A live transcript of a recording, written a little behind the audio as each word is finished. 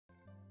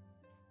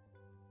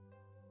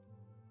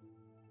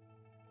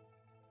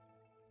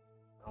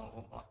Então,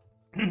 vamos lá.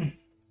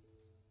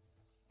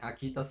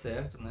 Aqui tá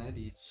certo, né?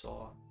 Ele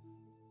só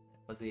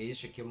fazer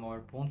este aqui é o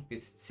maior ponto, porque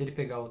se ele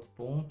pegar outro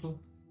ponto,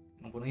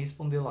 não vou nem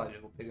responder lá, já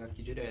vou pegar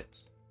aqui direto.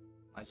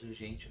 Mais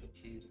urgente do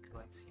que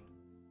lá em cima.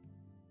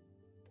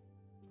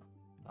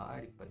 Tá,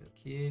 ele faz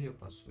aquele, eu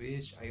faço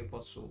este, aí eu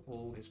posso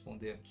ou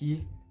responder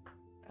aqui.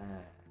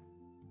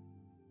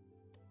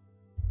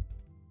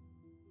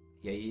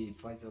 E aí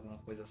faz alguma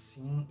coisa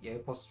assim, e aí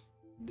eu posso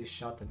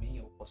deixar também,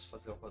 eu posso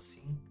fazer algo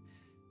assim.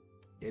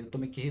 E aí eu tô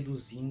meio que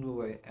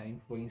reduzindo a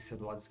influência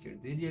do lado esquerdo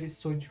dele, e ele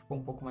solidificou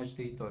um pouco mais de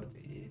território.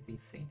 Ele tem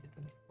center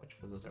também, pode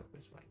fazer outra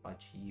coisa lá,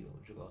 invadir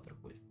ou jogar outra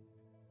coisa.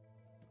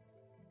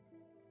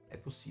 É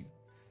possível.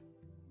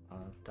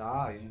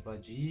 Tá, eu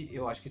invadi,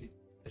 eu acho que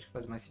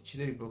faz mais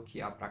sentido ele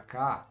bloquear pra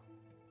cá,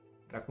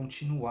 pra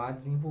continuar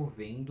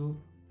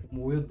desenvolvendo o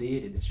Moyo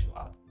dele deste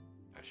lado.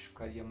 Acho que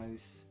ficaria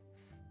mais...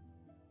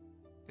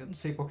 Eu não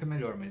sei qual que é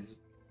melhor, mas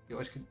eu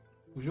acho que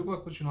o jogo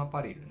vai continuar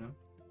parelho, né?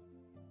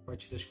 A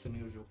partida acho que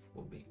também o jogo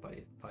ficou bem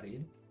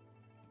parelho.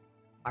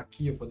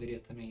 Aqui eu poderia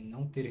também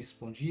não ter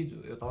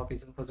respondido, eu tava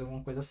pensando em fazer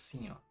alguma coisa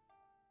assim, ó.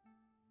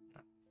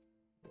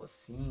 Ou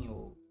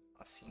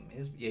assim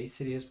mesmo. E aí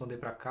se ele responder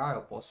pra cá,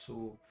 eu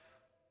posso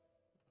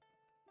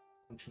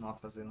continuar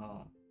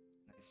fazendo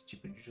esse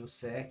tipo de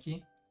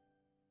Josec.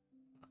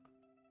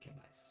 O que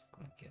mais?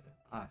 Como é que era?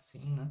 Ah,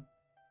 assim, né?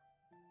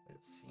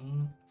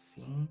 Assim,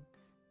 assim.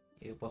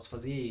 E eu posso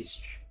fazer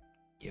este.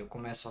 E eu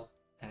começo a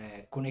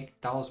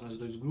conectar os meus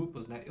dois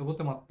grupos, né? Eu vou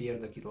ter uma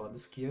perda aqui do lado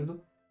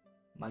esquerdo,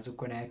 mas eu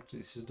conecto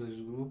esses dois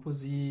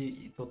grupos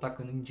e estou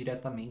atacando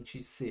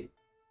indiretamente C.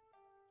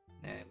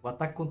 O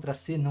ataque contra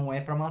C não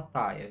é para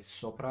matar, é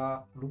só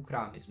para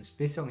lucrar mesmo,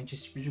 especialmente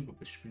esse tipo de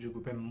grupo. Esse tipo de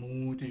grupo é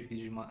muito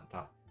difícil de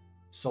matar.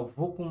 Só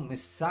vou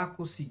começar a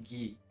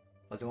conseguir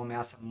fazer uma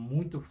ameaça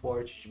muito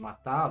forte de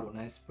matá-lo,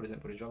 né? Se, por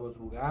exemplo, ele joga em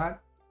outro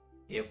lugar,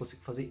 e aí eu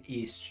consigo fazer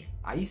este.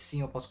 Aí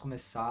sim eu posso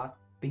começar a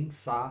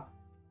pensar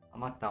a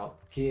matá-lo,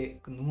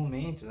 porque no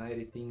momento, né,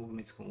 ele tem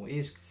movimentos como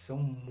este que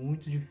são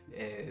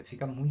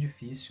fica muito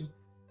difícil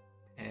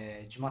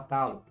de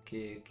matá-lo,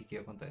 porque o que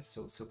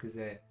acontece? Se eu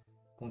quiser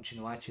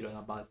continuar tirando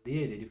a base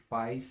dele, ele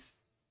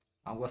faz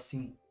algo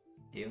assim,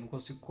 e eu não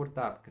consigo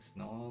cortar, porque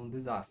senão é um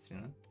desastre,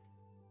 né?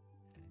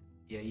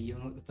 E aí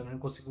eu também não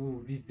consigo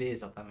viver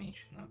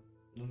exatamente, né?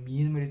 No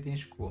mínimo ele tem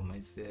escor,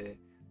 mas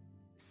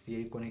se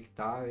ele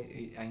conectar,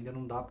 ainda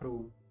não dá para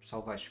eu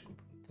salvar este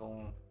grupo.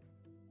 Então,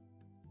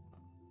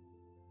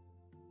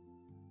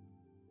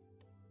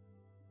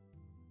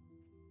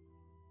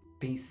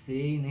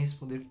 pensei em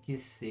responder o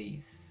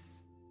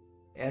Q6.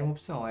 Era uma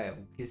opção,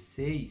 o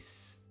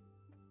Q6.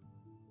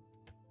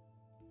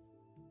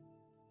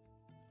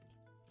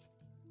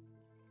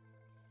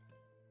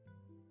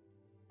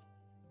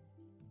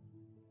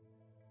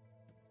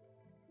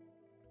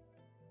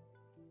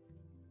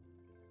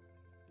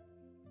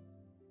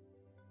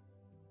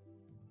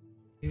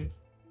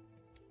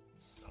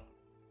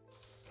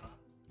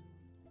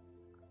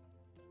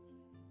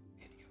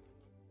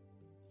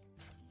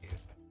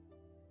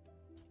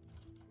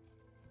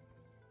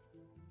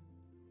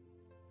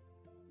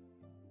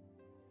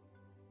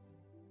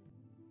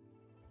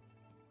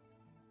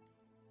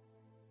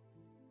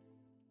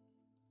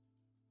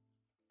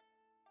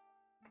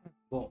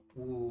 Bom,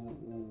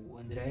 o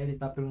André ele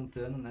tá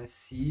perguntando, né,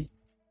 se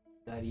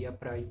daria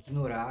para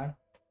ignorar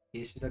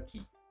este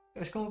daqui.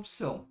 Eu acho que é uma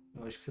opção.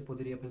 Eu acho que você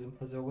poderia, por exemplo,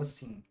 fazer algo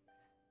assim.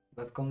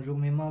 Vai ficar um jogo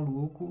meio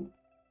maluco,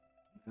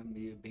 né,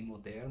 meio bem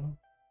moderno,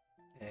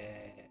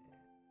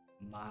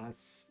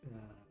 mas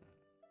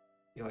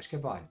eu acho que é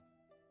válido.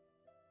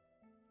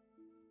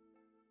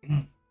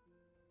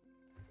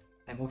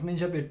 Movimento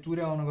de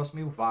abertura é um negócio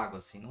meio vago,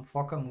 assim, não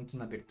foca muito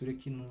na abertura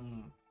que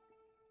não...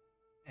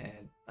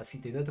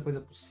 assim, tem tanta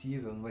coisa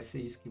possível, não vai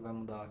ser isso que vai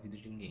mudar a vida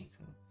de ninguém,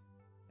 sabe?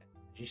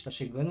 A gente está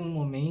chegando num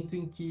momento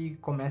em que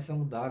começa a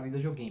mudar a vida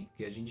de alguém,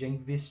 porque a gente já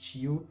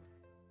investiu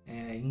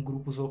em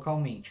grupos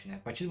localmente, né? A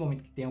partir do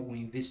momento que tem algum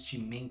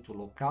investimento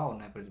local,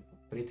 né? Por exemplo,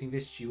 o Preto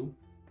investiu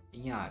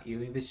em A,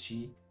 eu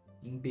investi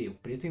em B, o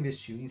Preto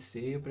investiu em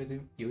C,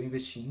 eu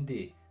investi em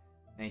D,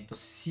 né? Então,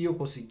 se eu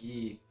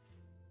conseguir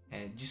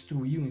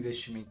destruir o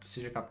investimento,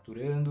 seja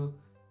capturando,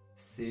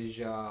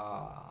 seja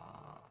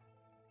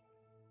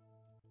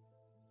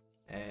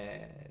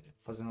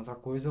fazendo outra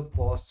coisa, eu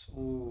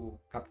posso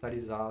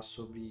capitalizar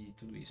sobre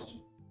tudo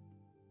isso.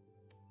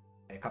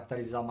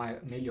 Capitalizar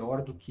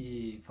melhor do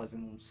que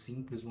fazendo um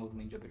simples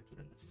movimento de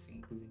abertura, né?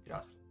 Simples entre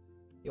aspas.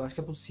 Eu acho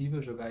que é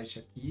possível jogar este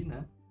aqui,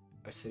 né?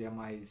 Acho que seria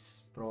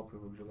mais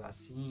próprio jogar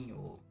assim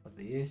ou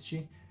fazer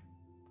este.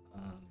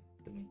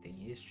 Também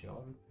tem este,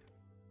 óbvio.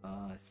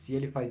 Se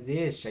ele faz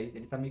este, aí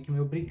ele tá meio que me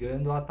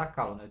obrigando a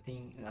atacá-lo, né?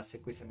 Tem a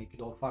sequência meio que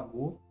do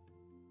alfagô,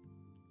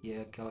 que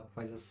é aquela que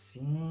faz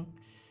assim.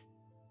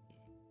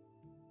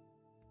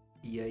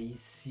 E aí,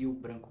 se o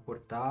branco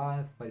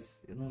cortar,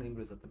 faz. Eu não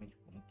lembro exatamente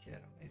como que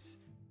era,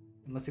 mas.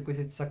 Uma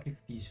sequência de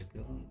sacrifício que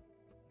eu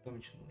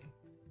realmente não lembro.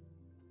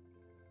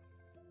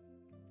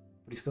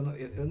 Por isso que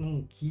eu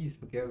não quis,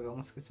 porque é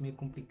uma sequência meio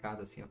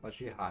complicada, assim, a parte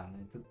de errar, né?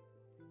 Então,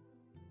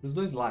 Dos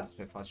dois lados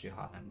é fácil de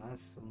errar, né?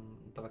 Mas eu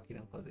não tava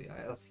querendo fazer.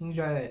 Assim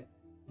já é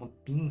uma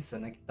pinça,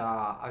 né? Que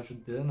tá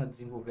ajudando a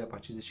desenvolver a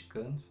partir deste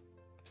canto.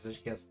 Apesar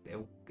de que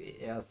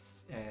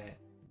é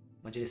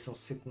uma direção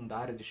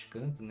secundária deste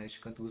canto, né?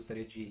 Este canto eu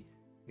gostaria de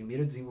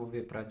primeiro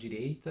desenvolver para a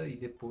direita e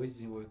depois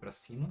desenvolver para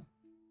cima.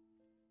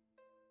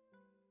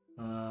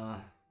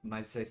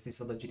 Mas a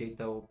extensão da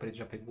direita o preto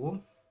já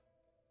pegou.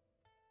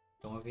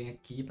 Então eu venho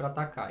aqui para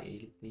atacar. E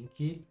ele tem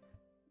que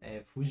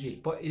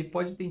fugir. Ele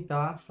pode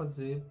tentar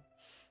fazer...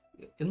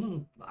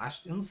 Eu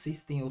não sei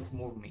se tem outro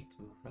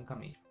movimento,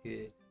 francamente.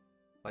 Porque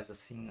faz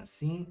assim,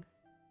 assim.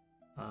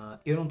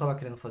 Eu não estava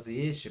querendo fazer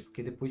este,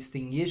 porque depois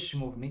tem este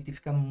movimento e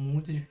fica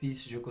muito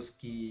difícil de eu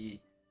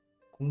conseguir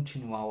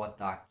continuar o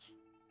ataque.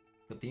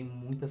 Eu tenho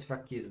muitas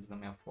fraquezas na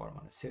minha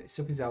forma, né? Se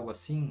eu fizer algo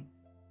assim,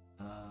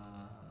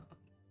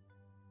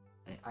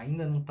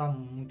 ainda não está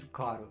muito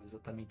claro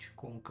exatamente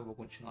como que eu vou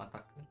continuar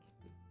atacando.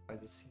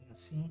 Faz assim,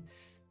 assim.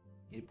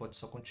 Ele pode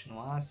só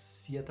continuar,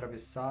 se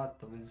atravessar,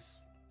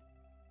 talvez...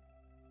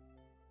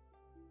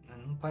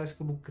 Não parece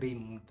que eu lucrei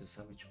muito,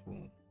 sabe? Tipo...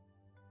 Não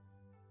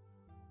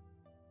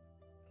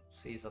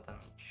sei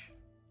exatamente.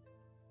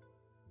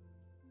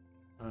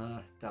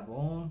 Tá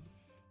bom.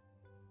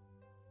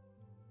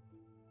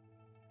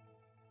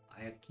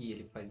 Aí aqui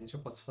ele faz isso,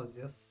 eu posso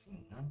fazer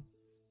assim, né?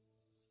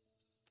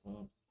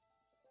 Então,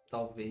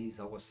 talvez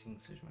algo assim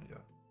seja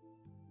melhor.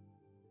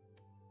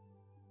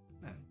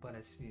 Me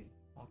parece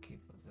ok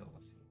fazer algo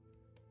assim.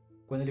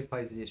 Quando ele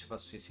faz este, eu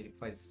faço isso. Ele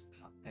faz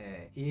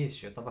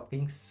este, eu tava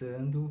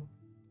pensando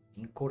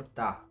em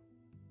cortar.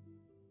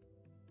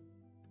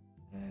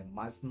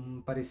 Mas não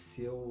me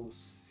pareceu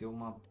ser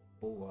uma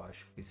boa,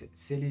 acho. Porque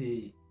se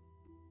ele...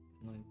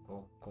 Não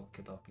lembro qual que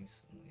eu tava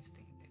pensando em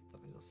estender.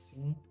 Talvez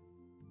assim.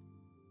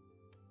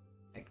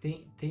 É que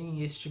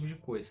tem esse tipo de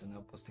coisa, né?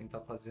 Eu posso tentar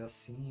fazer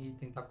assim e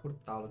tentar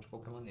cortá-lo de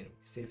qualquer maneira.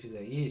 Porque se ele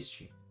fizer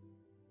este,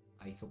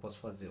 aí que eu posso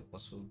fazer? Eu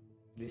posso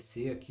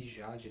descer aqui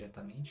já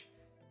diretamente.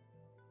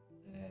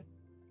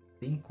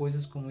 Tem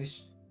coisas como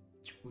esse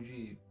tipo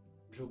de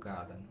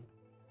jogada, né?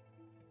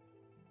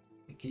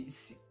 É que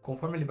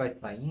conforme ele vai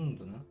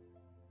saindo, né?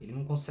 Ele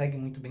não consegue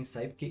muito bem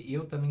sair porque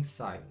eu também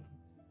saio, né?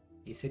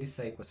 E se ele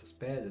sair com essas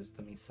pedras, eu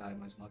também saio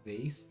mais uma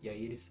vez. E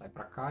aí ele sai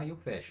pra cá e eu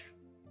fecho.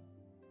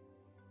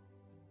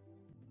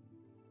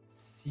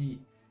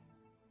 Se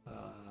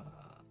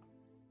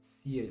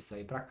ele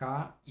sair pra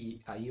cá,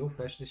 e aí eu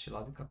fecho deste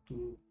lado e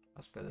capturo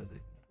as pedras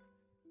dele.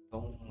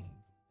 Então,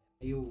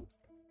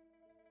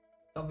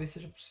 talvez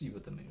seja possível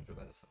também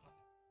jogar dessa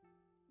maneira.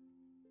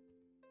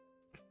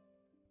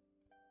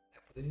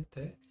 Eu poderia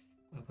até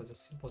fazer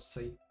assim, posso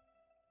sair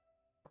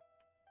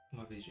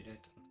uma vez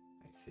direto, né?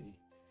 Aí se ele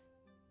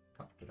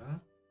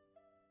capturar,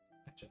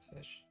 aí já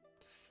fecha.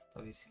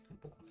 Talvez fique um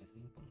pouco mais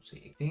limpo, não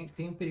sei.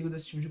 Tem um perigo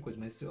desse tipo de coisa,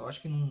 mas eu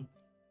acho que não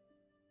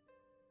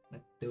é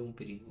tão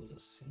perigoso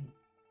assim.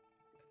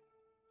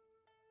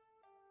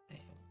 É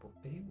um pouco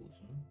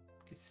perigoso, né?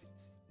 Porque se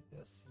fizer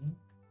assim...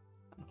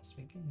 Não, se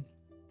bem que não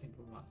tem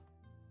problema.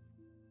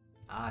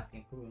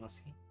 Tem problema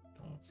sim.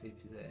 Então se ele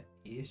fizer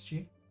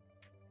este,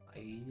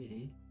 aí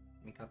ele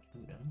me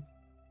captura, né?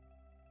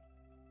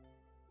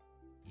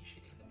 Ixi,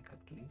 ele ainda me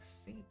captura em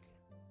centro.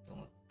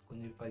 Então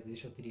quando ele faz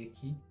este, eu teria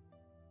que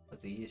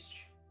fazer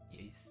este. E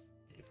aí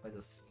ele faz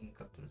assim e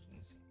captura tudo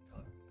em centro.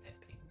 Então é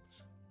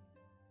perigoso.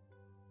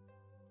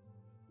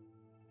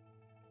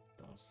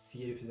 Então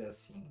se ele fizer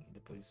assim e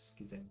depois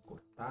quiser me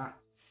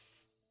cortar,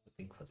 eu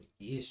tenho que fazer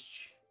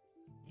este.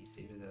 E se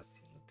ele fizer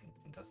assim, eu tenho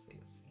que tentar sair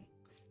assim.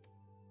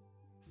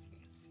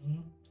 Assim,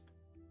 assim.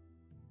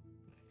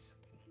 Isso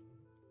aqui.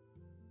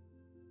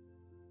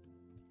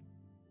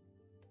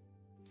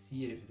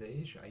 Se ele fizer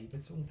isso, aí vai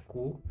ser um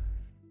cor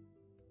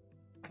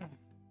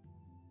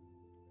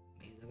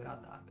meio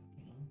desagradável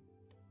aqui, né?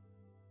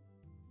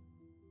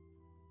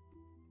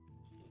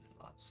 Os dois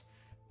lados.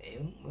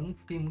 Eu não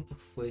fiquei muito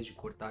fã de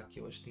cortar aqui,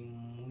 eu acho que tem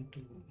muito...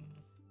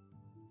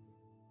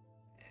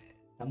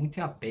 tá muito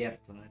em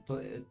aberto, né?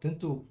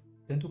 Tanto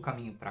o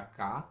caminho pra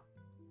cá,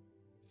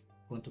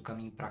 quanto o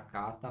caminho pra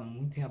cá tá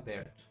muito em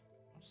aberto.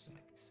 Nossa, como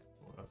é que isso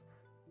é horroroso.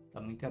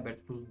 Tá muito em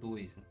aberto pros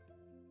dois, né?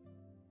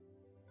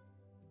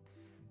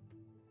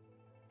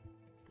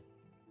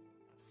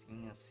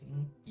 Assim,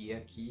 assim. E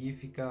aqui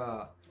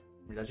fica...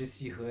 Na verdade,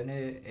 esse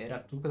hane era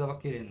tudo que eu tava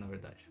querendo, na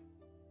verdade.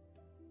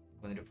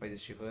 Quando ele faz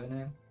este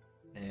hane...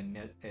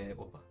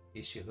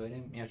 este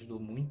hane me ajudou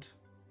muito.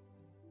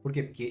 Por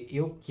quê? Porque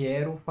eu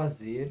quero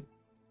fazer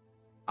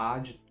A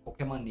de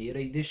qualquer maneira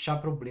e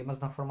deixar problemas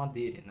na forma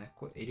dele, né?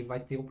 Ele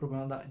vai ter o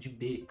problema de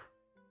B.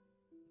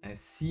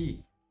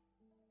 Se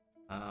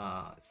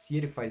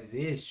ele faz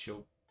este,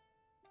 eu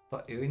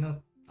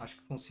ainda acho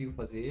que consigo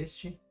fazer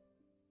este,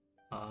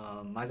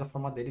 mas a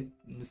forma dele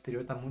no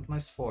exterior está muito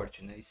mais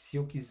forte, né? E se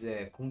eu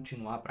quiser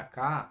continuar para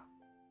cá,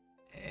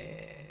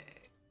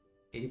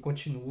 ele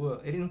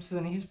continua, ele não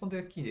precisa nem responder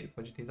aqui, ele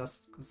pode tentar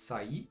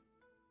sair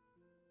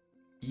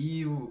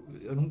e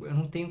eu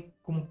não tenho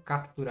como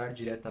capturar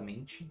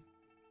diretamente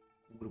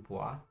o grupo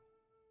A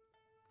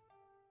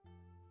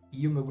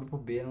e o meu grupo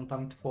B não está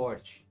muito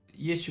forte.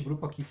 E este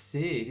grupo aqui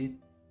C,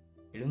 ele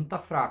Ele não tá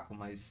fraco,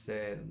 mas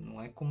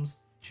não é como se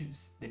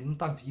ele não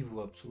tá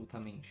vivo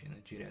absolutamente, né,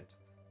 direto.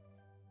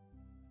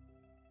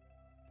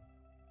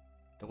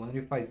 Então quando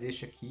ele faz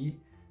este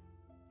aqui,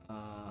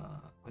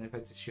 quando ele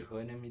faz este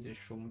hane, me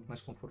deixou muito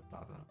mais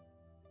confortável.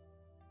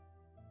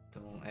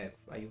 Então,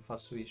 aí eu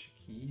faço este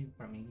aqui,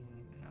 pra mim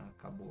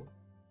acabou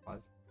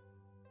quase.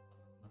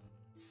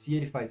 Se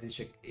ele faz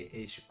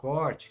este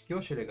corte, que eu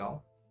achei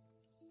legal,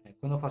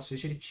 quando eu faço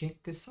este ele tinha que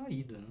ter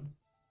saído, né?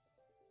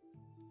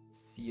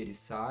 Se ele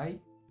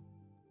sai,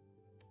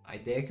 a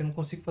ideia é que eu não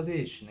consigo fazer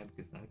este, né?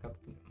 Porque senão ele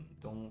captura.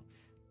 Então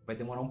vai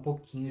demorar um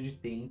pouquinho de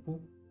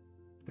tempo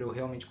para eu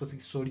realmente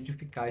conseguir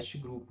solidificar este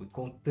grupo. E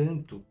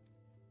contanto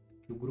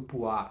que o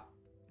grupo A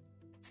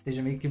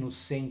esteja meio que no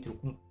centro,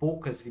 com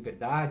poucas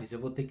liberdades, eu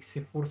vou ter que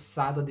ser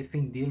forçado a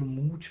defendê-lo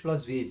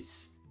múltiplas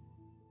vezes.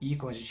 E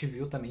como a gente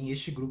viu também,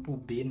 este grupo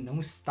B não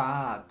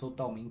está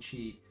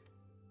totalmente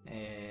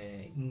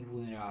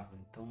invulnerável.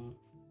 Então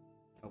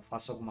eu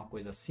faço alguma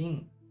coisa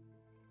assim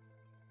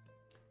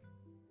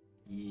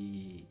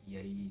e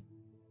aí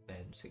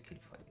não sei o que ele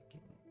faria aqui.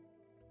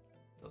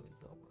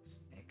 Talvez algo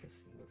assim. É que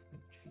assim vai ficar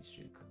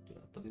difícil de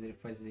capturar. Talvez ele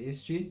faz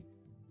este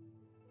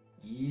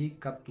e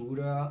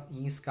captura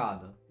em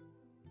escada.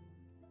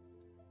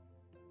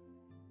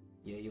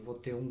 E aí eu vou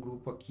ter um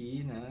grupo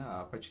aqui, né?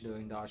 A partida eu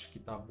ainda acho que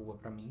tá boa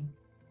pra mim.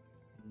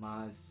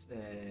 Mas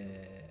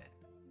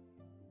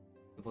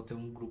eu vou ter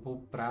um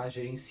grupo pra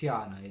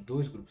gerenciar, né?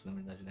 Dois grupos, na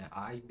verdade, né?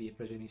 A e B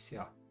pra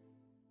gerenciar.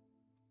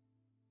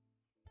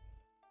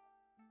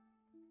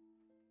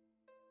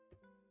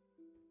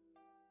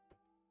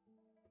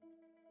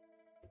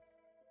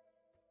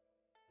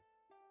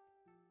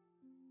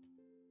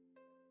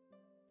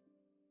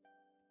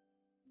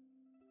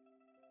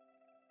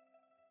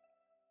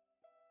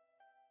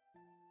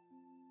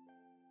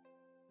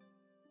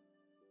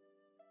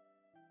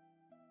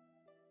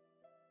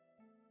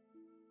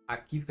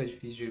 Aqui fica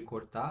difícil de ele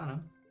cortar,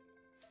 né?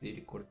 Se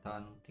ele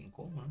cortar, não tem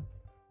como, né?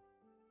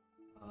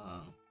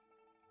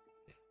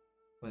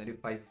 Quando ele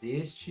faz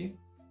este,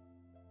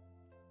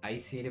 aí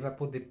sim ele vai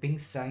poder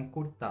pensar em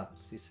cortar. Não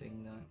sei se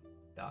ainda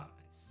dá,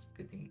 mas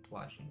porque tem muito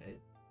ágil, né?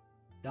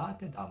 Dá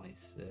até dá,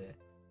 mas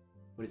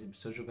por exemplo,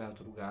 se eu jogar em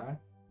outro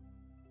lugar,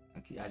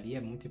 ali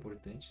é muito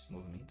importante esse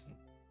movimento, né?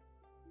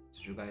 Se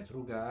eu jogar em outro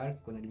lugar,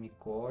 quando ele me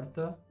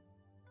corta,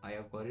 aí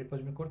agora ele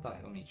pode me cortar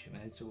realmente,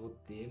 mas eu vou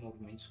ter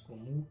movimentos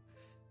como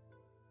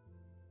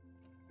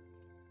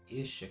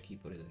este aqui,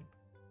 por exemplo.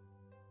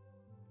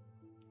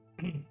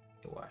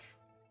 Eu acho.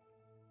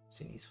 Não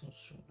sei nem se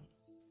funciona.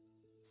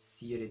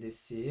 Se ele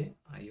descer,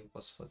 aí eu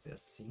posso fazer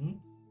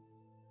assim.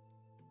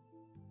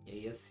 E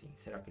aí assim,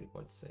 será que ele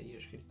pode sair?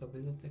 Acho que ele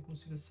talvez até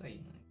consiga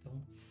sair, né?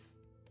 Então,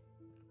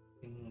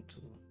 tem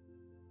muito...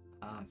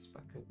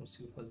 será que eu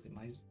consigo fazer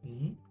mais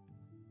um?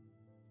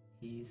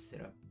 E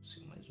será que eu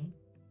consigo mais um?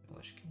 Eu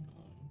acho que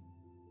não, né?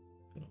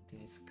 Porque eu não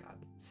tenho a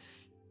escada.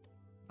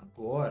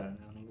 Agora,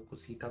 né, eu não vou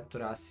conseguir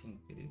capturar assim,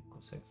 porque ele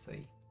consegue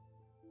sair.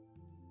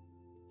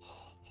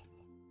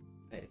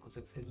 Ele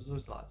consegue sair dos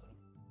dois lados, né?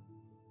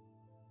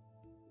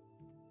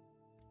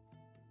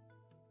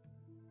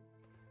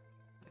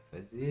 Aí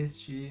faz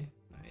este,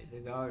 aí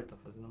legal, ele tá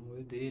fazendo o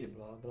Moyo dele,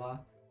 blá blá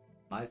blá.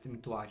 Mas tem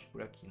muito ágil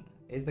por aqui, né?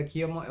 Esse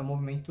daqui é um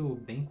movimento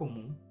bem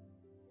comum.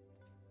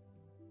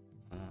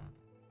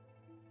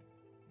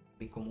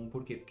 Bem comum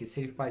por quê? Porque se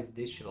ele faz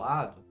deste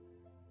lado,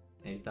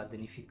 ele tá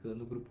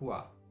danificando o grupo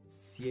A.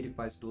 Se ele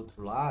faz do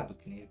outro lado,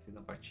 que nem ele fez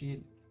na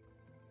partida,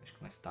 acho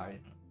que mais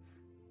tarde, né?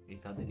 Ele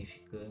tá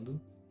danificando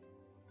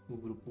o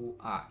grupo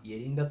A. E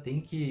ele ainda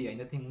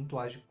tem muito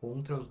ágil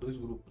contra os dois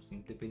grupos,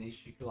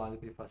 independente de que lado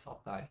que ele faça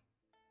saltar.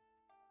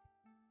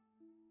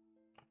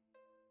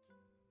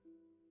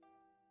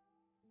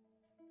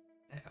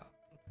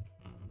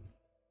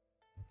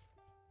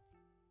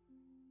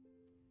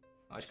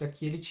 Acho que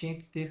aqui ele tinha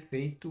que ter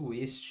feito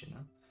este,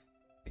 né?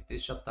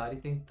 Este atalho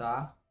e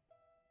tentar...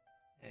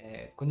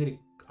 quando ele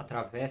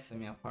atravessa a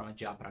minha forma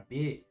de A para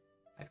B,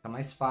 vai ficar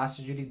mais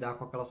fácil de lidar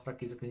com aquelas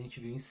fraquezas que a gente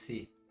viu em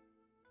C.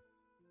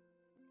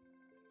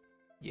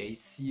 E aí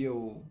se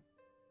eu...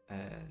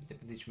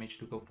 independentemente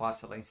do que eu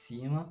faça lá em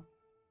cima,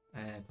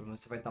 pelo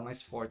menos você vai estar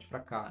mais forte para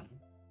cá, né?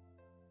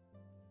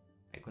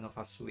 Aí quando eu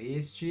faço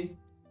este,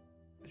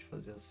 pode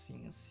fazer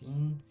assim,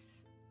 assim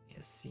e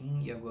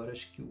assim. E agora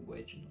acho que o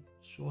edge não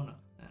funciona.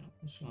 Não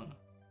funciona.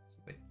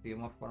 Você vai ter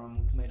uma forma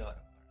muito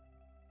melhor.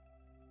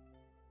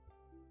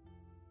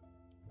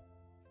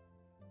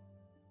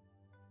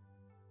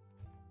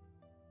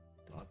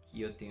 Então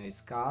aqui eu tenho a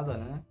escada,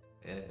 né?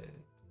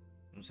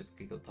 Não sei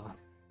porque que eu tava...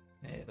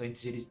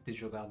 antes de ele ter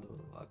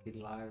jogado aquele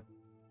lá,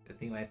 eu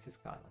tenho esta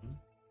escada, né?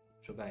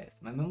 Vou jogar esta.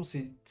 Mas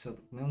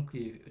mesmo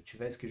que eu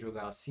tivesse que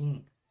jogar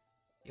assim,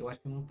 eu acho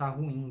que não tá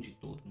ruim de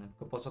todo, né?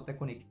 Porque eu posso até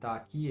conectar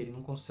aqui e ele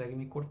não consegue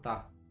me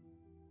cortar.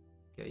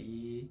 Que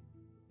aí...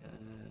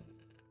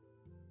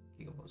 o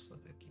que eu posso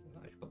fazer aqui?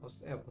 Acho que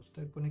eu posso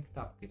até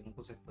conectar, porque ele não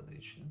consegue fazer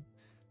isso, né?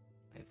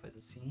 Aí faz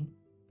assim.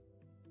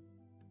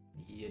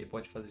 E ele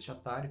pode fazer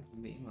chatar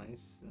tudo bem,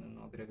 mas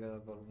não agrega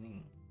valor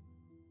nenhum.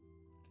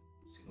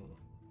 Consigo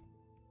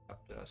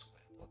capturar as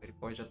coisas. ele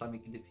pode já estar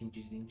meio que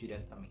defendido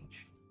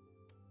indiretamente.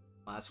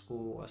 Mas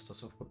a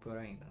situação ficou pior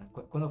ainda, né?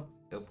 Quando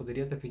eu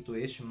poderia ter feito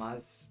este,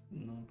 mas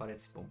não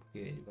parece bom, porque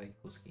ele vai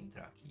conseguir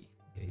entrar aqui.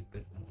 E aí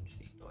perco um monte de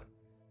território.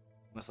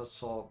 Começa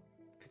só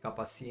ficar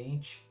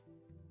paciente.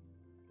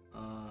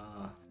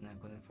 Né?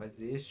 Quando ele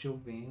faz este, eu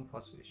venho e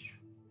faço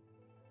este.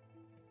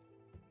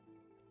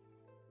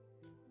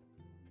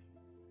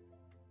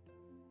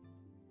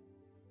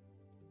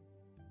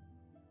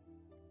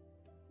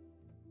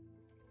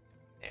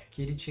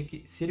 Que ele tinha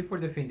que, se ele for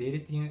defender, ele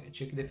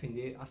tinha que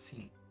defender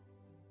assim.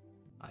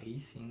 Aí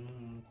sim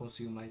não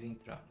consigo mais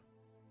entrar.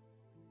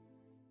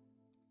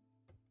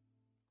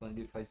 Quando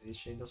ele faz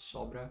isso ainda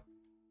sobra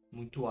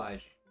muito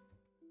ágil.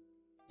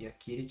 E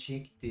aqui ele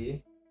tinha que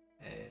ter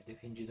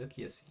defendido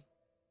aqui assim.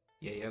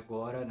 E aí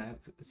agora, né,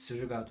 se eu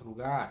jogar em outro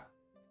lugar,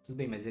 tudo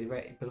bem, mas ele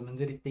vai, pelo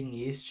menos ele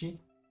tem este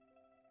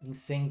em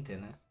center,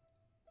 né?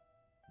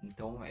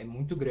 Então é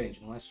muito grande,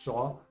 não é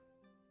só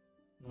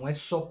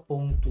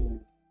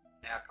ponto,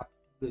 né, a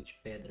captura de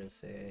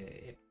pedras,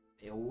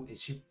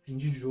 esse fim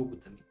de jogo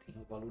também tem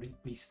um valor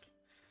implícito.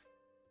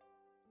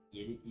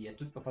 E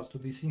eu faço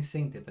tudo isso em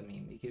center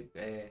também.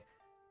 Ele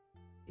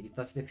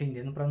está se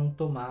defendendo para não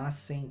tomar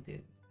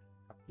center.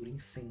 Captura em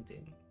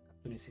center.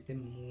 Captura em center é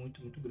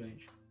muito, muito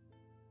grande.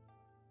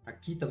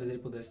 Aqui talvez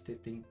ele pudesse ter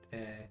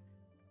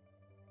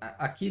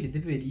aqui ele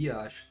deveria,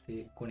 acho,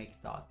 ter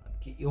conectado. Né?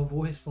 Porque eu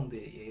vou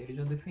responder. E aí ele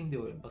já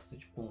defendeu, é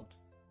bastante ponto.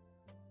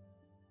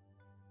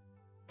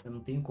 Eu não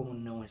tenho como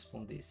não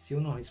responder. Se eu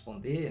não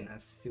responder, né,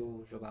 se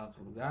eu jogar em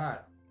outro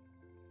lugar,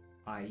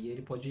 aí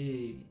ele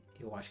pode...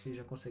 Eu acho que ele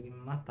já consegue me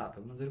matar.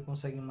 Pelo menos ele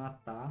consegue me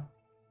matar.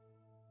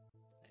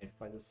 Ele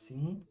faz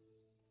assim.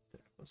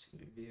 Será que eu consigo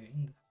viver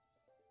ainda?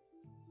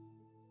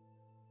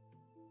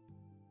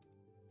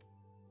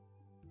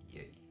 E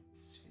aí?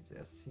 Se fizer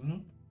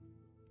assim...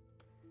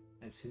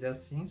 Se fizer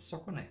assim, só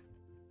conecta.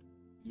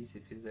 E se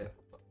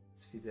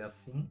fizer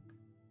assim...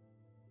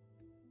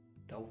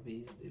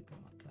 Talvez dê pra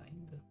matar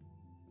ainda.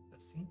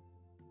 Assim.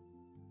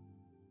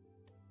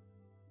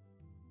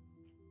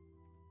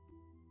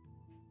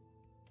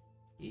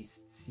 E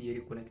se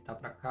ele conectar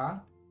pra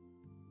cá,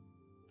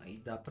 aí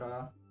dá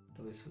pra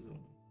talvez fazer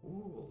um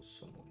ou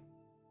só Moyo.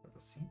 Faz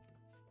assim.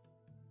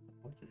 Tá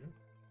morto já?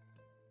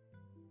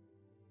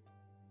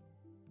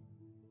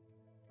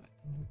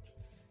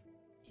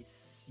 E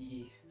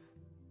se...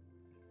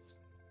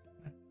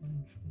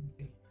 Não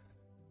tem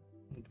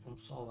muito como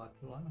salvar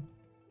aquilo lá,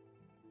 não.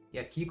 E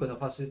aqui, quando eu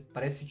faço isso,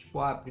 parece tipo,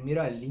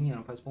 primeira linha,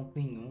 não faz ponto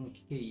nenhum, o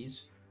que é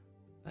isso?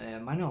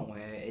 Mas não,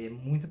 é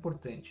muito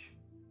importante.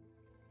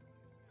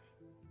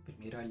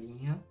 Primeira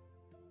linha,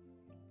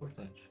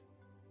 importante.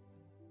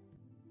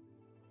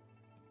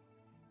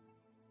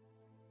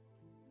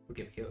 Por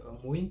quê? Porque é o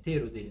Moyo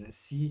inteiro dele, né?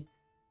 Se,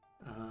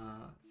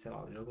 sei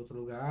lá, eu jogo em outro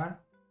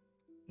lugar,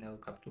 né? Eu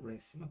capturo lá em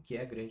cima, que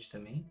é grande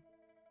também.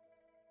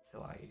 Sei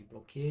lá, ele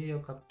bloqueia,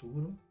 eu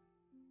capturo.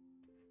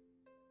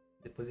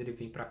 Depois ele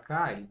vem pra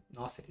cá,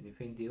 nossa, ele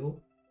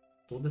defendeu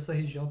toda essa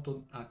região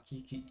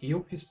aqui que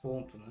eu fiz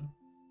ponto, né?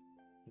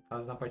 No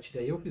caso da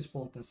partida eu fiz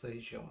ponto nessa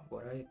região.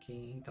 Agora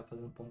quem tá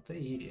fazendo ponto é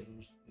ele. É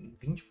uns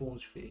 20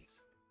 pontos de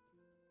diferença.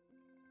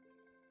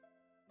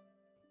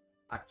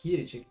 Aqui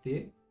ele tinha que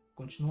ter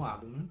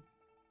continuado, né?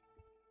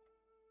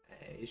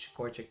 Este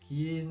corte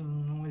aqui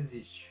não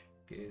existe.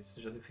 Porque você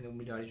já defendeu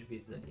milhares de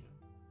vezes ali.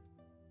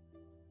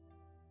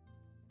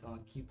 Então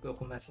aqui eu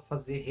começo a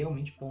fazer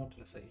realmente ponto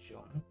nessa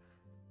região, né?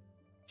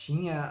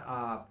 Tinha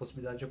a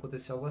possibilidade de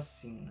acontecer algo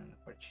assim, né, na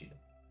partida.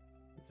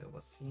 Fazer algo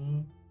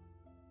assim.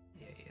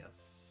 E aí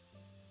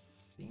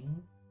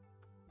assim.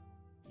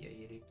 E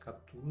aí ele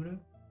captura.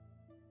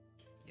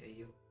 E aí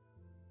eu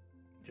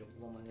de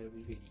alguma maneira eu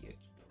viveria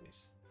aqui,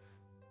 talvez.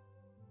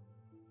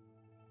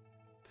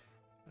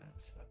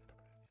 Será que dá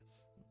pra viver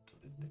assim?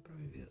 Talvez dê pra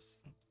viver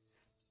assim.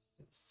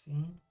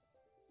 Assim.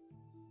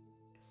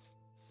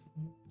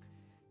 Assim.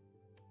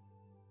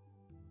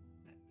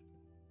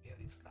 Meio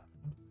arriscado,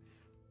 né?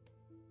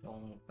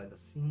 Então faz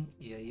assim.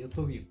 E aí eu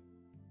tô vivo.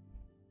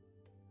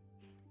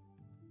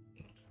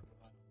 Tem muito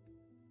problema.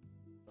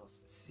 Então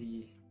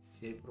se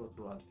ele por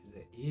outro lado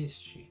fizer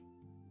este,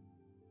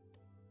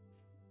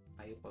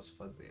 aí eu posso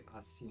fazer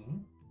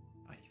assim,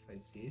 aí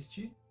faz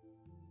este,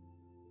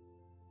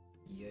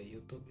 e aí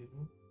eu tô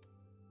vivo.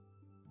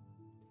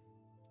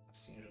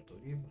 Assim eu já tô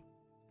vivo.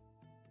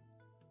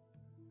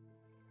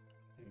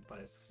 Me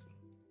parece assim.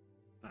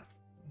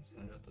 Assim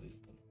eu já tô vivo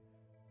também.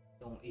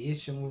 Então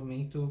este é um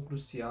movimento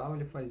crucial,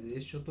 ele faz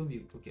este, eu tô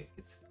vivo. Por quê?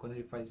 Porque quando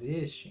ele faz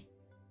este,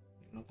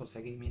 ele não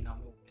consegue eliminar o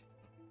meu movimento.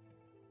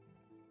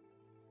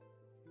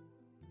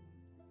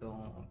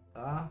 Então,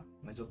 tá,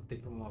 mas eu optei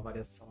por uma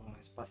variação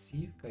mais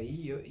pacífica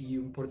aí, e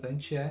o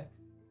importante é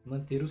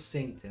manter o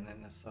center, né,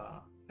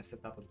 nessa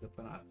etapa do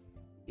campeonato.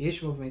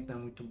 Este movimento não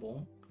é muito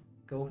bom,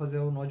 porque eu vou fazer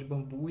o nó de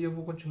bambu e eu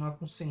vou continuar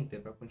com o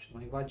center, para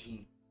continuar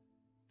invadindo.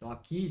 Então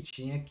aqui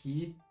tinha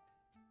que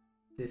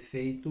ter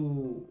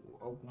feito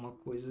alguma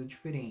coisa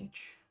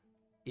diferente.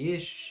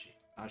 Este,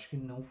 acho que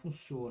não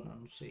funciona,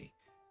 não sei.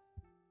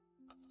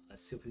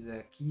 Se eu fizer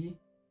aqui...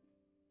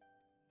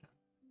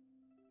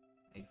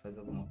 Aí faz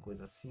alguma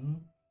coisa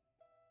assim,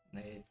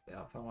 né?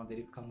 A forma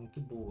dele fica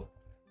muito boa.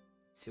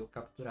 Se eu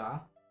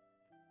capturar,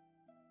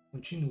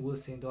 continua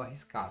sendo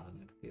arriscado,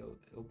 né? Porque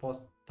eu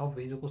posso,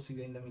 talvez eu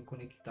consiga ainda me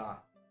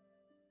conectar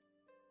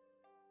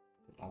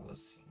com algo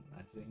assim,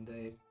 mas ainda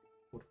é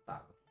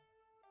cortável.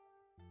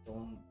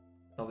 Então,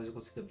 talvez eu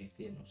consiga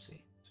viver, não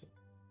sei.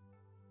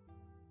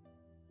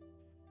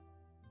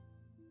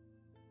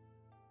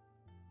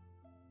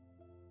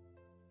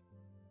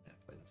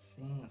 Faz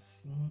assim,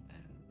 assim,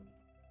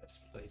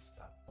 parece muito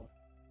arriscado. Então,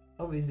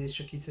 talvez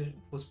este aqui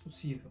fosse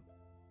possível.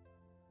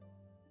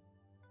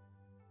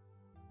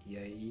 E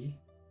aí,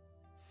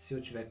 se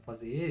eu tiver que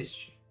fazer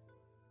este,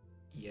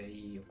 e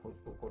aí eu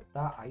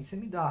cortar, aí você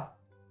me dá.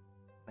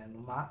 Né?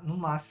 No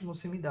máximo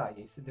você me dá.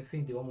 E aí você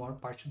defendeu a maior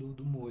parte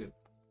do Moyo.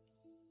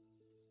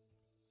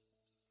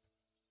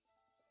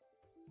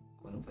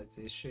 Quando faz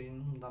este aí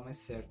não dá mais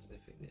certo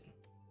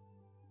defendendo.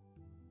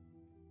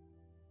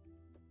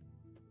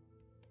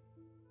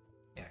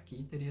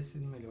 Aqui teria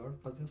sido melhor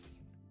fazer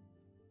assim.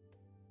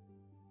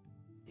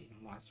 E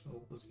no máximo eu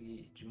vou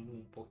conseguir diminuir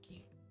um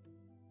pouquinho.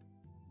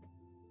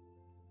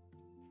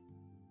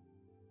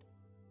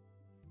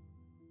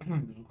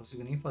 Não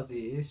consigo nem fazer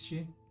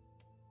este.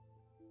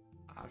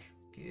 Acho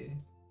que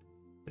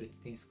preto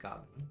tem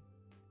escada, né?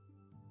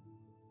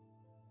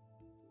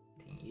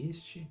 Tem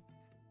este.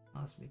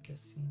 Mas meio que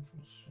assim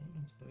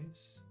funciona os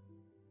dois.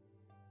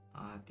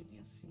 Ah, tem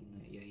assim,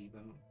 né? E aí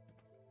vai...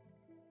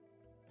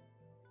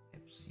 É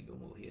possível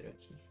morrer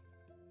aqui.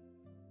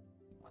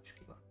 Acho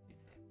que vai.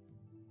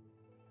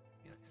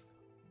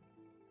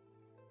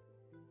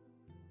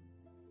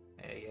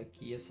 E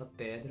aqui essa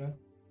pedra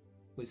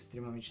foi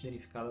extremamente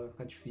danificada, vai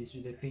ficar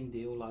difícil de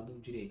defender o lado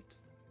direito.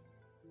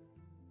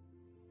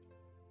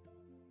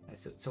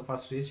 Se eu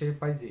faço este, ele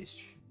faz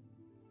este.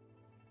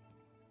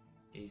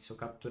 E aí, se eu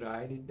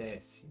capturar, ele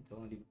desce.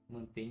 Então ele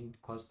mantém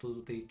quase todo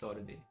o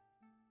território dele.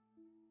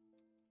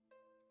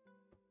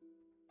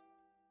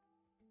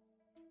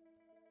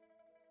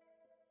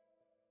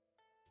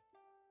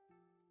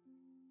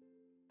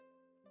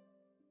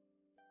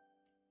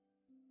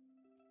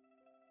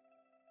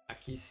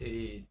 Aqui, se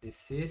ele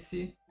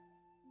descesse,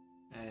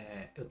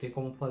 eu tenho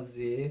como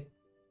fazer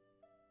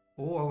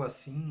ou algo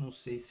assim, não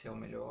sei se é o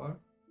melhor.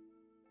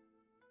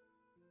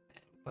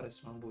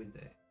 Parece uma boa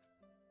ideia.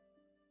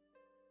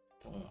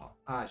 Então,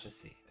 ó, já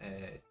sei.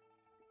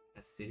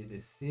 Se ele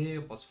descer,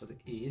 eu posso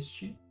fazer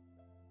este.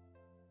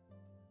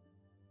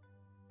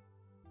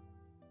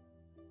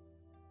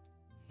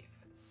 E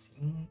faz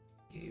assim,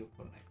 e aí eu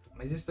conecto.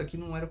 Mas isso daqui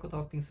não era o que eu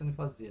estava pensando em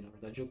fazer. Na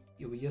verdade,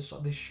 eu ia só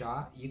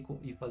deixar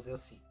e fazer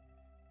assim.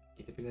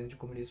 E dependendo de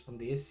como ele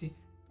respondesse,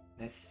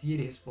 né, se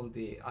ele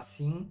responder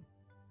assim,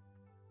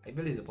 aí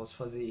beleza, eu posso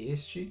fazer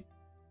este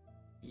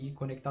e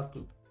conectar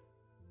tudo.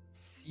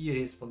 Se ele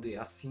responder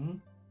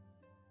assim,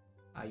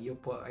 aí eu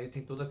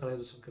tenho toda aquela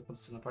redução que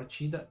aconteceu na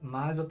partida,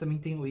 mas eu também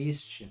tenho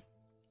este.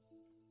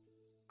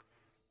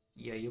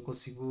 E aí eu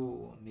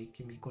consigo meio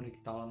que me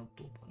conectar lá no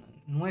topo, né?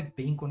 Não é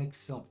bem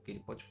conexão, porque ele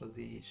pode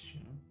fazer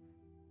este, né?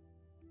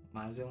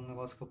 Mas é um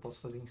negócio que eu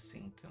posso fazer em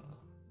centro.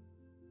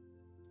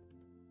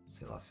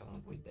 Sei lá se é uma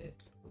boa ideia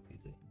tudo que eu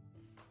fiz aí.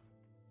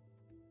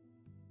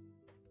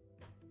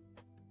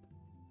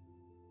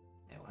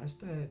 O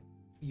resto é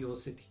Io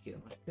ser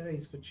pequeno. Acho que era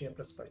isso que eu tinha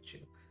para essa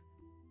partida.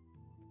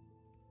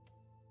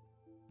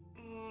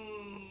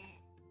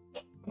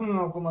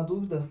 Alguma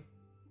dúvida?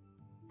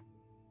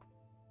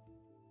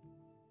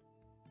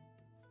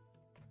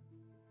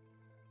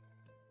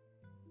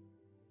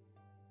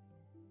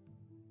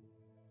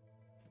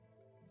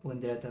 O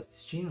André tá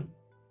assistindo?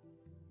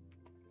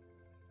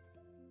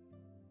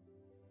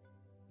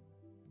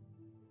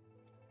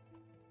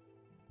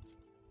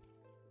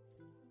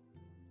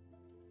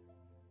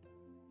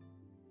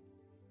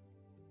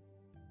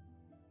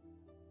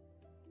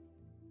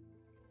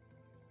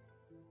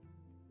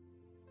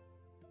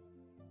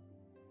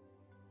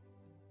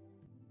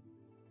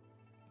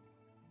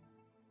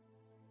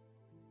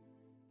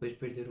 Depois de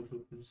perder o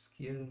grupo do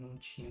esquerdo, não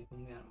tinha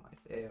como ganhar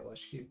mais. Eu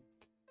acho que...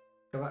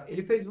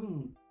 Ele fez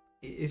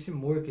esse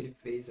Moyo que ele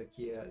fez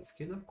aqui, a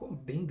esquerda ficou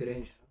bem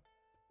grande.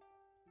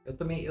 Eu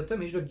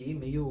também joguei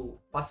meio...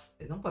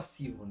 não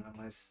passivo, né?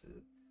 Mas...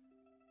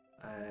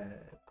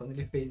 quando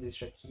ele fez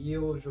esse aqui,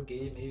 eu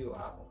joguei meio...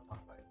 vamos lá,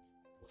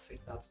 vou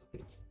aceitar tudo que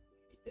ele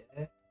me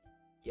der.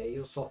 E aí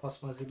eu só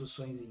faço umas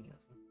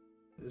reduçõezinhas, né?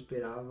 Eu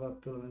esperava,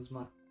 pelo menos,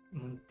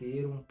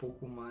 manter um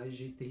pouco mais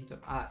de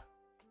território.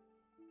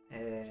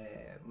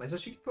 Mas eu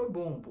achei que foi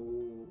bom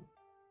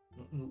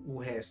o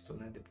resto,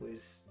 né?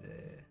 Depois...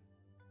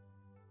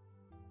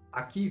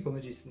 Aqui, como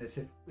eu disse, né?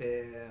 Você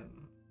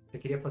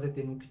queria fazer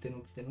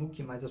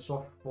tenuque, mas a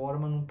sua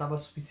forma não estava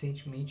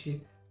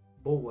suficientemente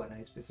boa, né?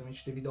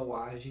 Especialmente devido ao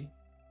age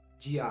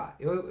de A.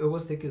 Eu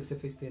gostei que você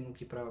fez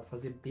tenuque para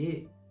fazer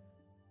B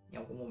em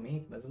algum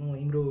momento, mas eu não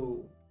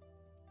lembro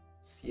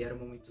se era o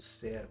momento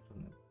certo,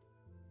 né?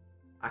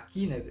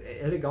 Aqui, né?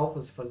 É legal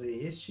você fazer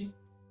este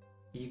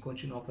e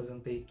continuar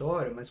fazendo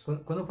território, mas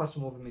quando eu faço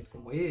um movimento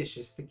como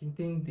este, você tem que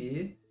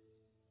entender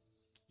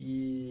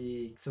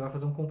que você vai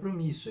fazer um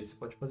compromisso. Aí você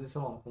pode fazer, sei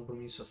lá, um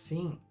compromisso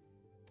assim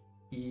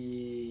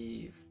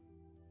e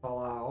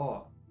falar,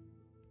 ó,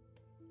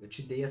 eu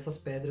te dei essas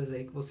pedras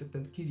aí que você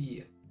tanto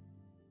queria.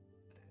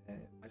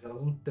 Mas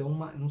elas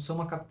não são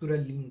uma captura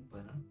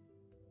limpa, né?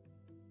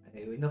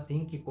 Eu ainda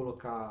tenho que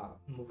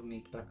colocar um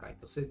movimento para cá.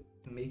 Então você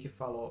meio que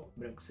fala, ó,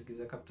 Branco, se você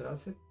quiser capturar,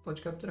 você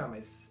pode capturar,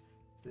 mas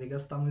você tem que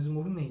gastar mais um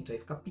movimento. Aí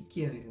fica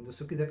pequeno, entendeu?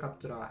 Se eu quiser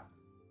capturar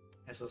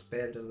essas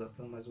pedras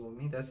gastando mais um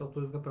movimento, a essa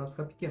altura do campeonato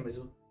fica pequeno.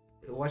 Mas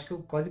eu acho que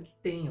eu quase que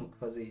tenho que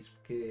fazer isso,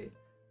 porque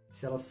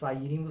se elas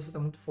saírem, você está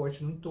muito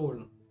forte no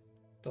entorno.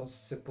 Então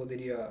você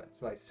poderia,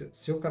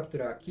 se eu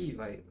capturar aqui,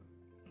 vai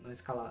numa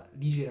escala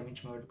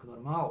ligeiramente maior do que o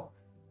normal,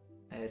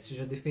 você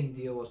já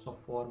defendeu a sua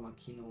forma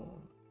aqui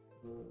no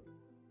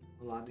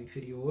lado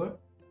inferior.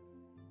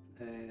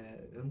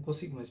 Eu não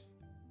consigo mais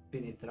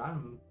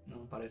penetrar,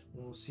 não parece que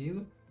eu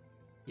consigo.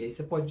 E aí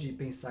você pode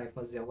pensar em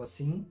fazer algo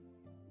assim,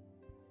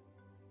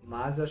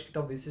 mas eu acho que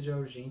talvez seja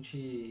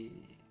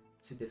urgente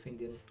se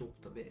defender no topo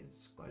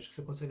talvez. Eu acho que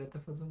você consegue até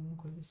fazer alguma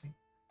coisa assim.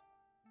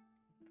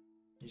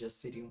 Já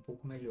seria um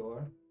pouco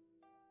melhor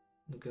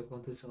do que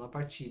aconteceu na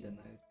partida,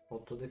 né?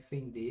 Faltou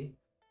defender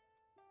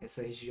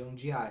essa região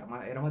de ar.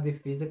 Era uma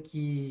defesa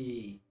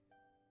que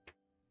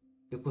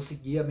eu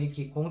conseguia meio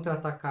que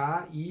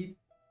contra-atacar e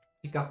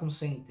ficar com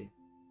center.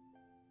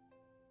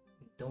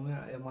 Então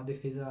é uma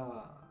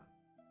defesa...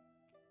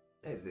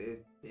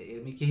 É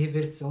meio que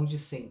reversão de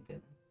center,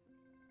 né?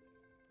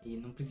 E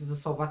não precisa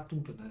salvar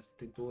tudo, né? Você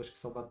tentou, acho que,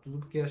 salvar tudo,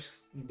 porque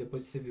acho que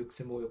depois que você viu que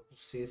você morreu com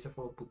C, você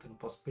falou, puta, eu não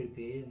posso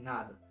perder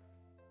nada.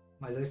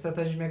 Mas a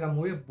estratégia de Mega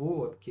Moyo é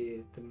boa,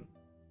 porque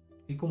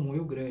fica um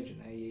moio grande,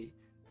 né? E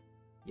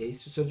aí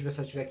se o seu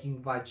adversário tiver que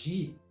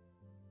invadir,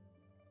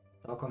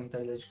 tá com a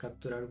mentalidade de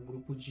capturar um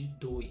grupo de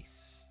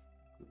 2.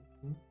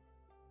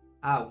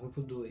 O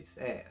grupo 2.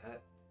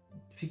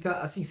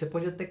 Fica assim, você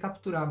pode até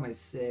capturar,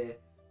 mas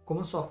como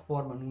a sua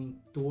forma no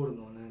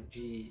entorno, né,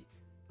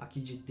 aqui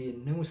de D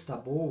não está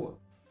boa,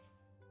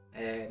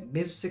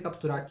 mesmo se você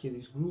capturar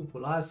aqueles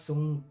grupos lá,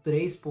 são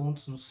 3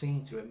 pontos no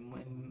centro,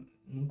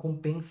 não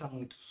compensa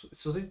muito.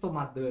 Se você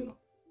tomar dano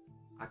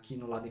aqui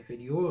no lado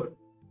inferior,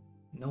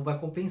 não vai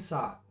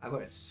compensar.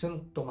 Agora, se você não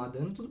tomar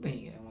dano, tudo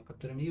bem, é uma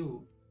captura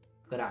meio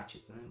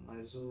grátis, né?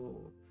 Mas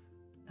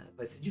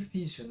vai ser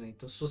difícil, né?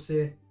 Então se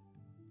você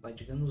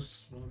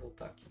digamos, vamos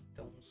voltar aqui.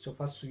 Então se eu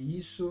faço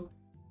isso,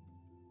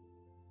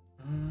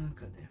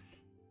 cadê?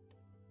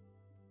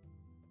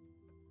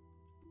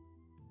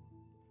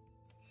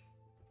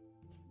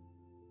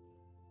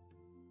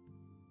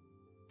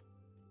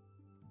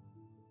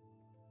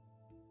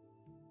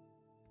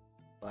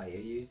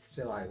 Aí,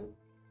 sei lá, eu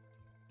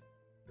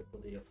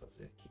poderia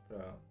fazer aqui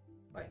pra...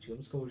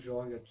 digamos que eu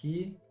jogue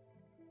aqui,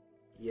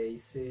 e aí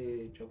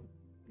você,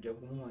 de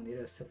alguma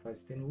maneira, você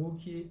faz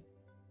Tenuki,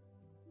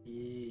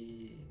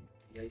 e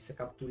aí você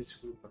captura esse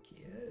grupo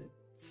aqui.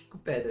 5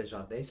 pedras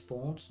já, 10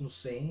 pontos no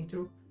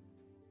centro,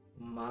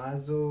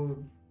 mas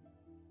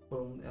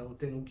é um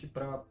Tenuki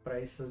para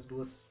essas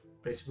duas,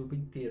 para esse grupo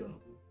inteiro.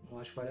 Não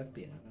acho que vale a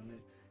pena,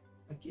 né?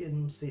 Aqui eu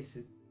não sei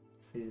se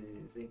esse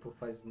exemplo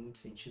faz muito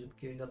sentido,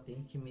 porque eu ainda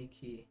tenho que meio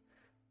que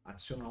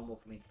adicionar um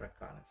movimento para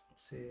cá, né? Senão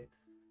se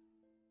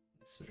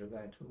eu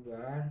jogar em outro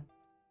lugar,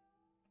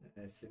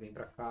 você vem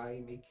para cá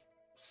e meio que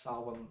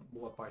salva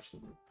boa parte do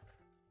grupo.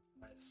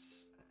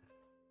 Mas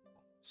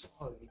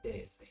só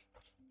ideias aí.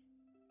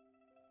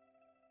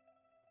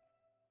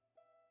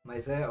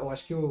 Mas eu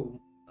acho que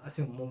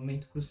assim, um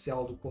momento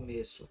crucial do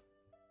começo.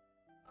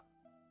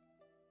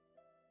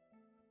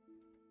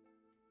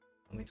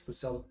 O momento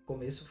crucial do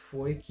começo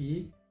foi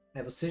que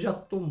você já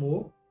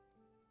tomou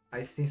a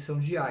extensão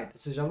de A, então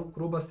você já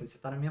lucrou bastante, você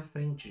está na minha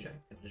frente já em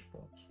termos de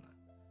pontos, né?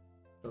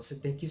 Então você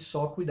tem que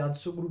só cuidar do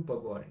seu grupo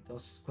agora. Então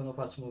quando eu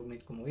faço um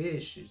movimento como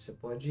este, você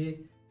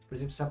pode, por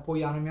exemplo, se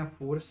apoiar na minha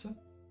força,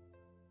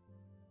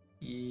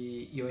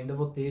 e eu ainda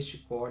vou ter este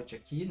corte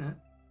aqui,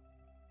 né?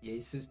 E aí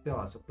se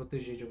eu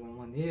proteger de alguma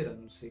maneira,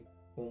 não sei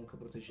como que eu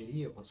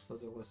protegeria, eu posso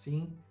fazer algo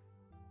assim,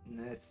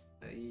 né?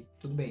 Aí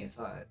tudo bem,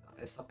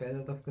 essa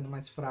pedra tá ficando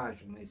mais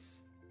frágil,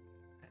 mas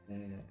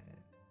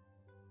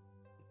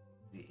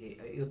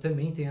eu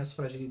também tenho as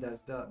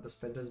fragilidades das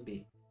pedras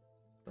B.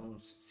 Então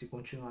se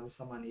continuar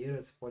dessa maneira,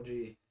 você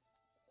pode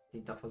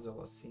tentar fazer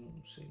algo assim,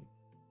 não sei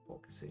qual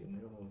que seria o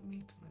melhor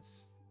movimento,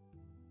 mas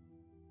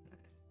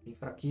tem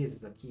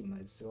fraquezas aqui,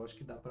 mas eu acho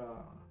que dá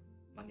pra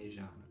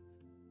manejar, né?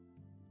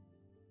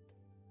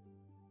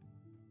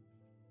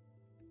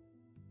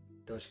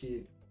 Então acho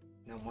que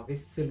uma vez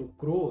que você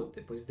lucrou,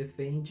 depois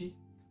defende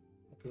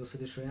o que você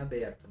deixou em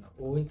aberto, né?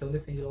 Ou então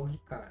defende logo de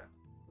cara.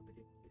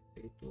 Poderia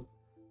ter feito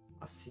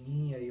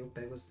assim, aí eu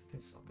pego essa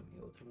extensão também,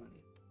 é outra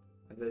maneira.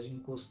 Ao invés de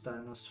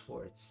encostar nas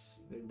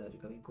fortes, verdade, eu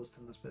acabei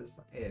encostando nas pedras.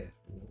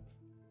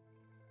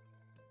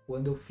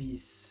 Quando eu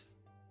fiz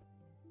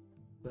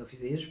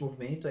este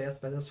movimento, aí as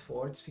pedras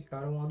fortes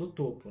ficaram lá do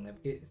topo, né?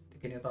 Porque,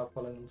 que nem eu tava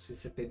falando, não sei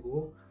se você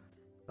pegou,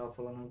 tava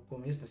falando no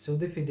começo, né? Se eu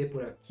defender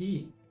por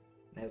aqui,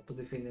 né? Eu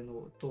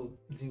tô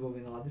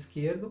desenvolvendo o lado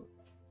esquerdo,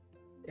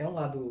 é um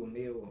lado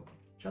meio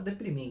já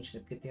deprimente, né?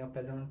 Porque tem a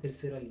pedra na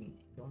terceira linha.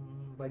 Então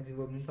não vai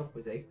desenvolver muita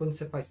coisa. Aí quando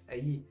você faz...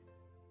 Aí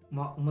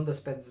uma das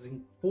pedras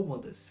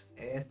incômodas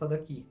é esta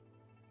daqui.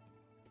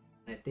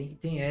 Né?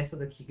 Tem essa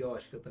daqui que eu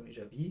acho que eu também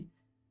já vi.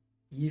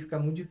 E fica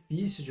muito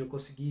difícil de eu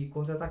conseguir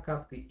contra-atacar.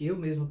 Porque eu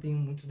mesmo tenho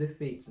muitos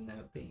defeitos, né?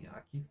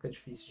 Aqui fica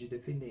difícil de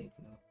defender,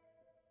 entendeu?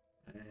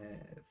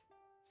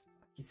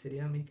 Aqui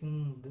seria meio que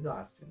um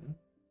desastre, né?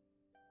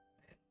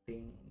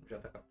 Já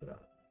tá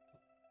capturado.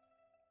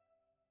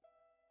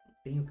 Não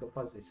tem o que eu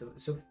fazer. Se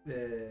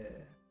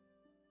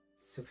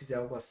eu fizer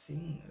algo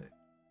assim,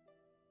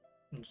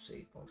 não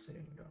sei qual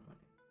seria a melhor maneira.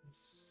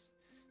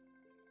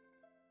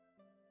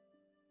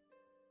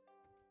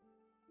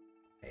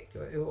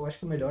 Eu acho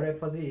que o melhor é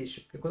fazer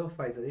este, porque quando eu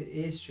faço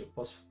este, eu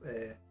posso.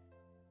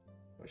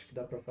 Eu acho que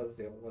dá pra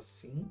fazer algo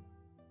assim.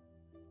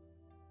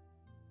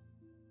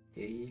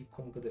 E aí,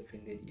 como que eu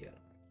defenderia?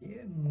 Aqui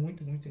é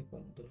muito, muito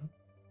incômodo, né?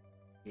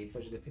 E aí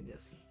pode defender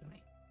assim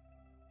também.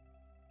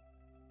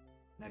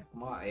 Né?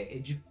 É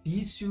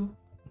difícil,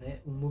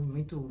 né? Um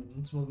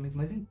dos movimentos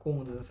mais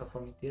incômodos dessa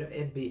forma inteira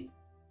é B.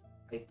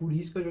 Aí por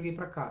isso que eu joguei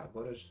pra cá.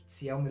 Agora,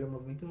 se é o melhor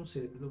movimento, eu não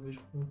sei, depois eu vejo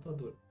com o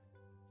computador.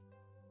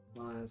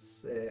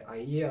 Mas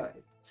aí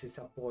você se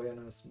apoia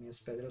nas minhas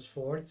pedras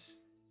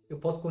fortes. Eu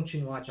posso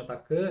continuar te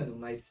atacando,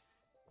 mas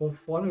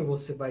conforme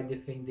você vai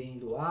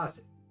defendendo A,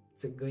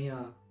 você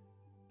ganha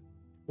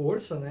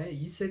força, né?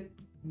 E você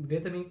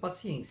ganha também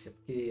paciência,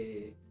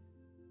 porque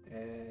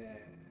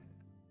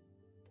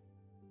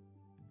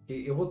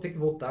eu vou ter que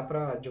voltar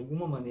para, de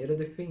alguma maneira,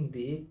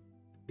 defender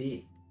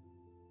B.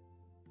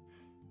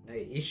 Né?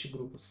 Este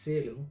grupo C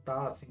ele não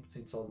está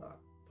 100% saudável.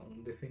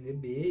 Então, defender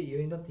B e eu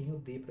ainda tenho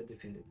D para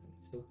defender também.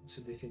 Se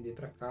eu defender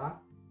para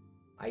cá,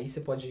 aí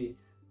você pode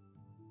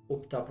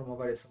optar por uma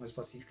variação mais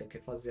pacífica, que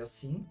é fazer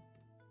assim.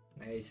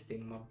 Né? Aí você tem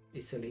uma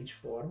excelente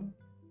forma.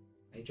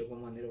 Aí, de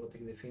alguma maneira, eu vou ter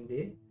que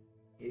defender.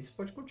 E aí você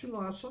pode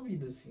continuar a sua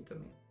vida assim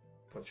também.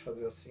 Pode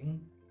fazer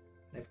assim.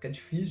 Né? Fica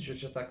difícil de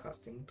te atacar.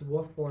 Você tem muito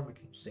boa forma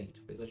aqui no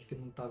centro. Apesar de que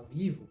não tá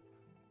vivo,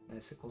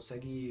 né? Você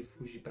consegue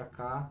fugir para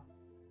cá.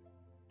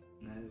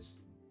 Né?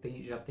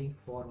 Já tem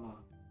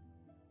forma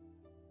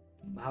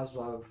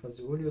razoável para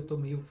fazer olho. Eu tô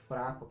meio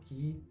fraco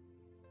aqui.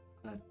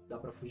 Né? Dá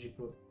para fugir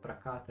para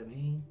cá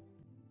também.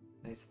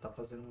 Né? Você tá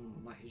fazendo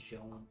uma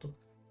região lá no topo.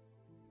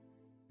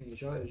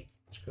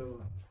 Acho que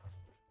eu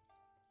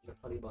já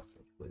falei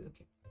bastante coisa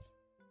aqui.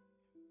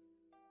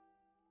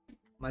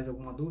 Mais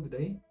alguma dúvida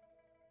aí?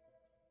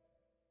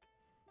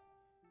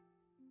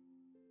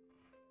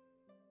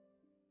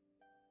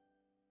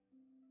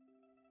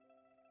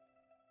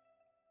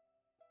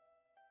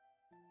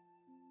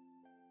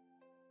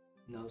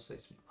 Não, só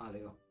isso. Ah,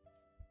 legal.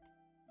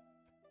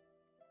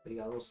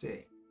 Obrigado a você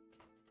aí.